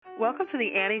Welcome to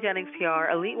the Annie Jennings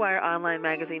PR Elite Wire Online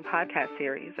Magazine podcast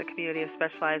series, a community of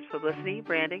specialized publicity,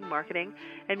 branding, marketing,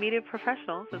 and media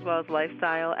professionals, as well as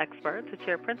lifestyle experts who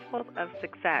share principles of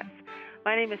success.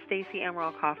 My name is Stacey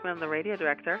Emerald Kaufman. I'm the radio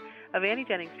director of Annie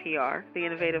Jennings PR, the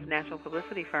innovative national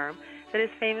publicity firm that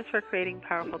is famous for creating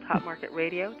powerful top market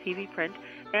radio, TV, print,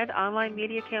 and online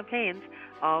media campaigns,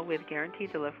 all with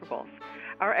guaranteed deliverables.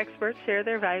 Our experts share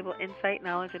their valuable insight,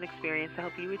 knowledge, and experience to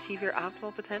help you achieve your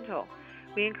optimal potential.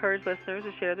 We encourage listeners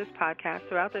to share this podcast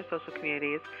throughout their social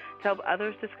communities to help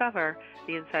others discover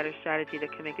the insider strategy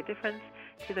that can make a difference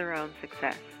to their own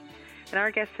success. And our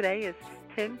guest today is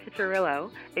Tim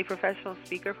Piccirillo, a professional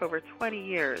speaker for over 20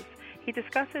 years. He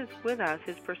discusses with us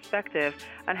his perspective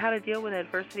on how to deal with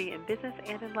adversity in business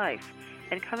and in life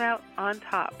and come out on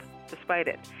top despite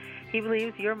it. He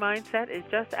believes your mindset is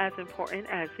just as important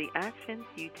as the actions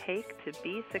you take to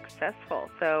be successful.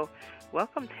 So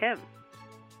welcome, Tim.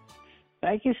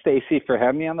 Thank you, Stacey, for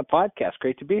having me on the podcast.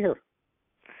 Great to be here.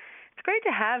 It's great to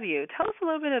have you. Tell us a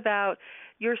little bit about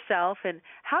yourself and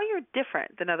how you're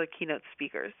different than other keynote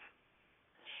speakers.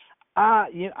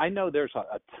 I know there's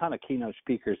a ton of keynote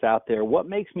speakers out there. What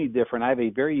makes me different, I have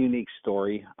a very unique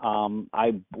story.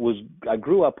 I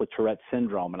grew up with Tourette's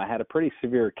syndrome, and I had a pretty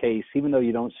severe case, even though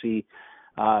you don't see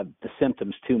the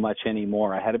symptoms too much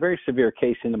anymore. I had a very severe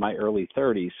case into my early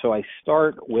 30s. So I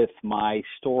start with my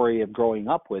story of growing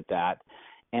up with that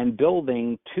and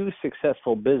building two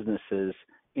successful businesses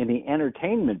in the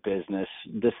entertainment business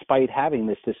despite having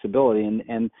this disability.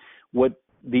 And what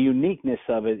the uniqueness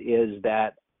of it is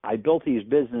that I built these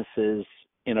businesses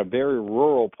in a very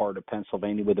rural part of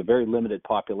Pennsylvania with a very limited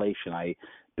population. I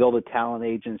built a talent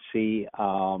agency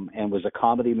and was a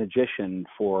comedy magician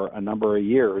for a number of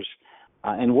years.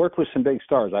 And worked with some big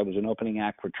stars. I was an opening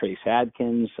act for Trace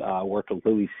Adkins, worked with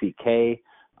Louis C.K.,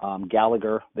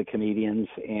 Gallagher, the comedians.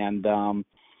 And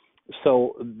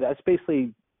so that's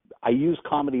basically, I use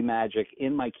comedy magic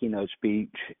in my keynote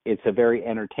speech. It's a very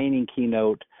entertaining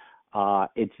keynote.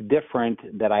 It's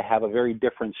different that I have a very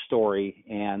different story,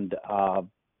 and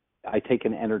I take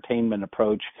an entertainment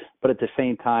approach. But at the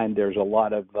same time, there's a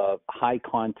lot of high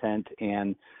content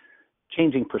and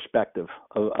changing perspective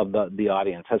of the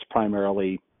audience. That's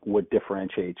primarily what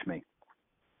differentiates me.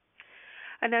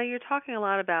 And now you're talking a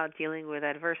lot about dealing with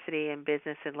adversity in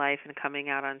business and life and coming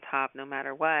out on top no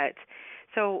matter what.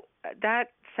 So that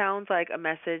sounds like a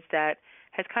message that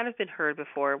has kind of been heard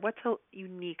before. What's so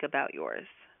unique about yours?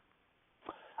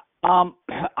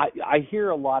 I hear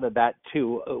a lot of that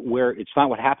too, where it's not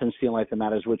what happens to you in life that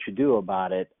matters, what you do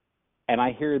about it. And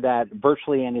I hear that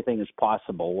virtually anything is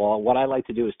possible. Well, what I like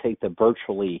to do is take the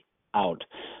virtually out,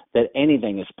 that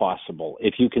anything is possible.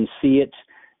 If you can see it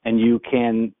and you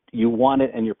want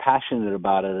it and you're passionate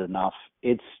about it enough,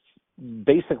 it's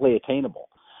basically attainable.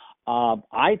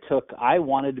 I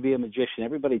wanted to be a magician.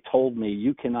 Everybody told me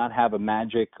you cannot have a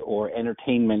magic or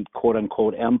entertainment, quote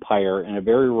unquote, empire in a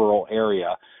very rural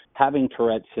area having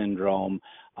Tourette's syndrome.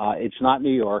 It's not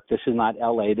New York. This is not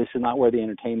LA. This is not where the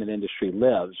entertainment industry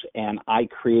lives. And I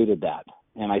created that.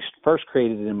 And I first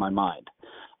created it in my mind.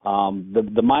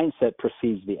 The mindset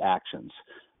precedes the actions.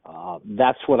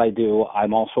 That's what I do.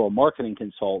 I'm also a marketing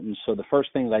consultant. So the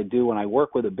first thing that I do when I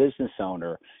work with a business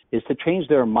owner is to change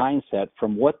their mindset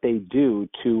from what they do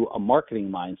to a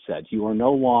marketing mindset. You are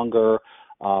no longer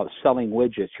selling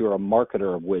widgets. You're a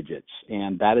marketer of widgets.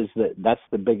 And that's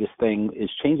the biggest thing, is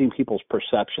changing people's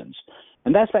perceptions.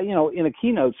 And that's that, in a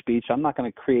keynote speech, I'm not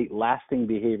going to create lasting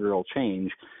behavioral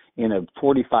change in a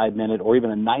 45-minute or even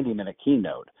a 90-minute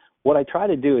keynote. What I try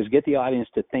to do is get the audience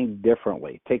to think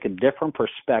differently, take a different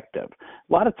perspective.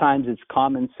 A lot of times it's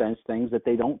common sense things that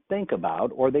they don't think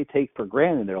about or they take for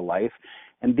granted in their life.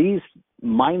 And these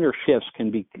minor shifts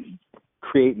can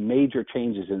create major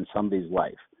changes in somebody's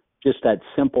life, just that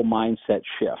simple mindset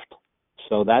shift.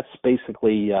 So that's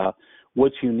basically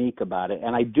what's unique about it.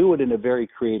 And I do it in a very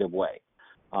creative way.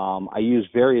 I use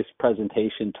various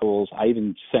presentation tools. I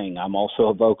even sing. I'm also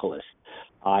a vocalist.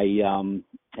 I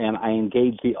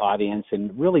engage the audience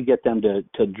and really get them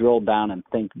to drill down and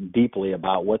think deeply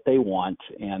about what they want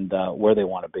and where they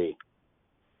want to be.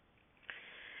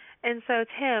 And so,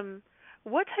 Tim,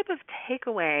 what type of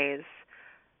takeaways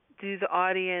do the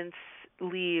audience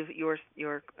leave your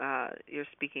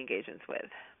speaking engagements with?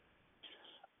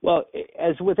 Well,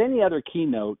 as with any other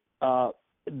keynote,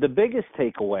 the biggest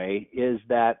takeaway is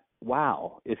that,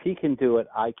 wow, if he can do it,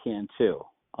 I can too.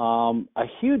 A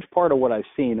huge part of what I've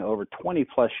seen over 20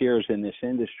 plus years in this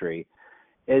industry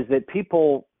is that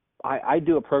people, I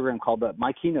do a program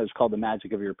my keynote is called The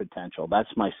Magic of Your Potential. That's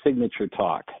my signature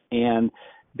talk. And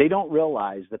they don't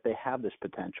realize that they have this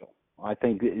potential. I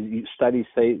think studies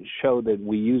show that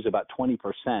we use about 20%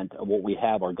 of what we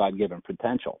have, our God-given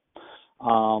potential.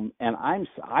 And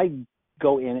I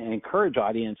go in and encourage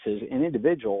audiences and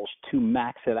individuals to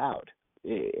max it out.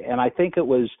 And I think it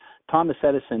was Thomas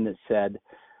Edison that said,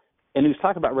 and he was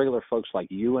talking about regular folks like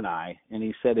you and I, and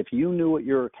he said, if you knew what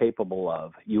you're capable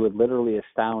of, you would literally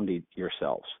astound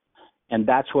yourselves. And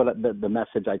that's what the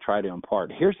message I try to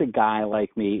impart. Here's a guy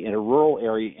like me in a rural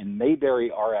area in Mayberry,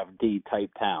 RFD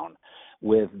type town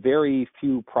with very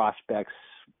few prospects,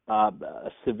 a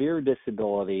severe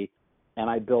disability, and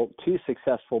I built 2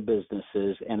 successful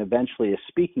businesses and eventually a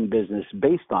speaking business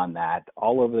based on that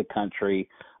all over the country.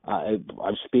 I've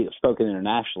spoken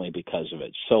internationally because of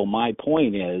it. So my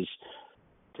point is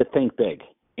to think big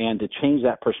and to change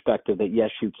that perspective that,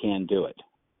 yes, you can do it.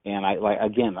 And I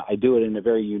do it in a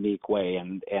very unique way,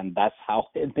 and that's how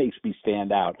it makes me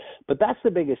stand out. But that's the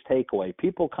biggest takeaway.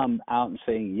 People come out and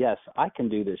saying, yes, I can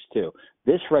do this too.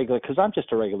 Because I'm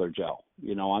just a regular Joe.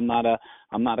 You know, I'm not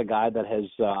a guy that has,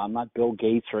 I'm not Bill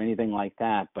Gates or anything like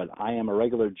that, but I am a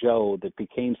regular Joe that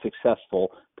became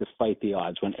successful despite the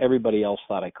odds when everybody else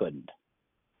thought I couldn't.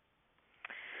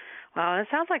 Well, it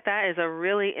sounds like that is a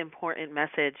really important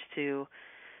message to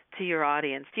your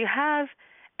audience. Do you have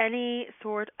any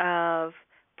sort of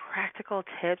practical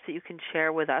tips that you can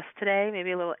share with us today?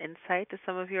 Maybe a little insight to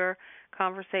some of your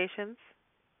conversations?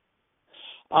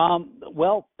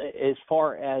 Well, as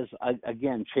far as,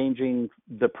 again, changing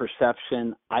the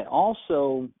perception, I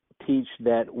also teach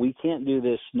that we can't do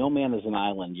this. No man is an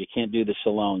island. You can't do this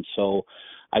alone. So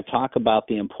I talk about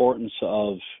the importance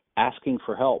of asking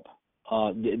for help.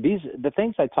 The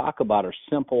things I talk about are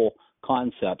simple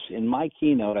concepts. In my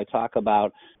keynote, I talk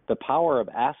about the power of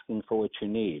asking for what you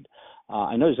need.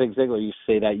 I know Zig Ziglar used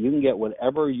to say that you can get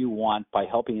whatever you want by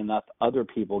helping enough other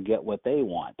people get what they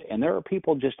want. And there are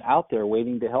people just out there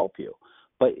waiting to help you.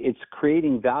 But it's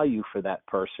creating value for that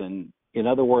person. In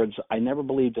other words, I never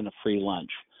believed in a free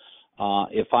lunch.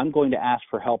 If I'm going to ask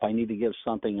for help, I need to give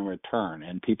something in return.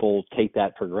 And people take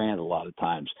that for granted a lot of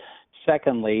times.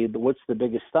 Secondly, what's the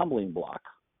biggest stumbling block?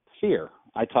 Fear.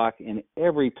 I talk in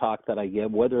every talk that I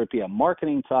give, whether it be a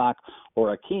marketing talk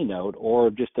or a keynote or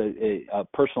just a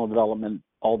personal development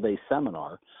all-day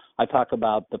seminar. I talk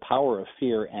about the power of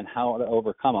fear and how to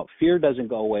overcome it. Fear doesn't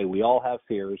go away. We all have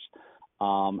fears.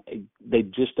 They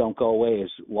just don't go away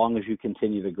as long as you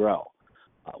continue to grow.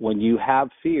 When you have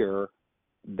fear,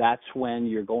 that's when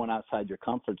you're going outside your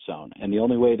comfort zone. And the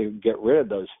only way to get rid of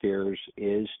those fears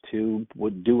is to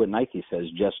do what Nike says,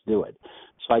 just do it.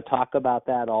 So I talk about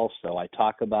that also. I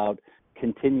talk about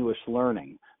continuous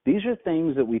learning. These are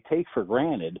things that we take for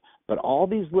granted, but all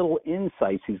these little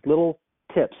insights, these little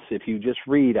tips, if you just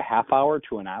read a half hour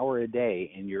to an hour a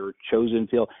day in your chosen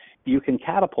field, you can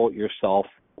catapult yourself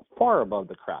far above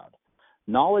the crowd.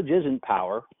 Knowledge isn't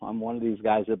power. I'm one of these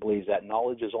guys that believes that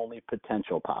knowledge is only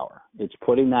potential power. It's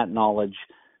putting that knowledge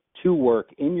to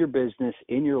work in your business,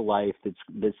 in your life,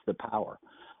 that's the power.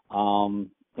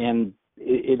 And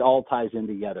it all ties in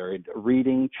together.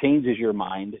 Reading changes your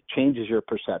mind, changes your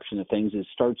perception of things. It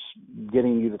starts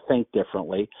getting you to think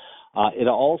differently. It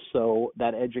also,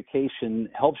 that education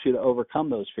helps you to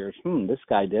overcome those fears. This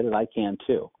guy did it, I can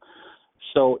too.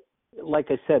 So,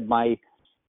 like I said, my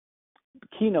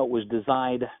keynote was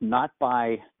designed not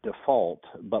by default,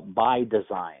 but by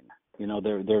design. You know,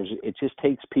 it just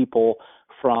takes people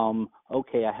from,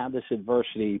 okay, I have this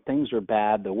adversity, things are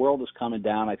bad, the world is coming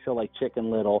down, I feel like Chicken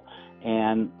Little,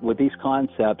 and with these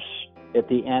concepts, at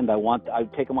the end, I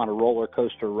take them on a roller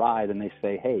coaster ride, and they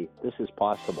say, hey, this is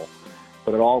possible.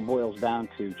 But it all boils down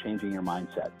to changing your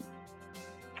mindset.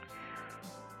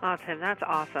 Oh, Tim, that's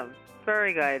awesome.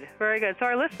 Very good. Very good. So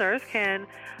our listeners can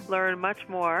learn much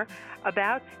more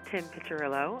about Tim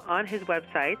Piccirillo on his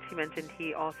website. He mentioned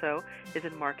he also is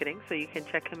in marketing, so you can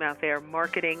check him out there,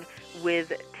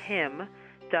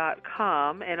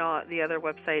 marketingwithtim.com. And the other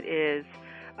website is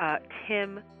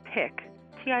TimPic,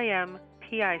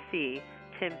 TIMPIC,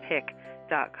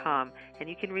 timpic.com. And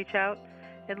you can reach out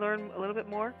and learn a little bit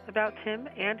more about Tim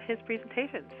and his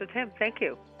presentation. So, Tim, thank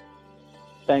you.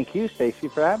 Thank you, Stacey,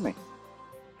 for having me.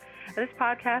 This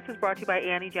podcast is brought to you by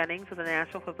Annie Jennings of the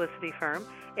national publicity firm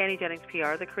Annie Jennings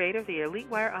PR, the creator of the Elite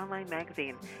Wire online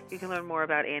magazine. You can learn more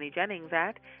about Annie Jennings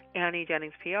at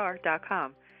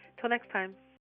AnnieJenningsPR.com. Till next time.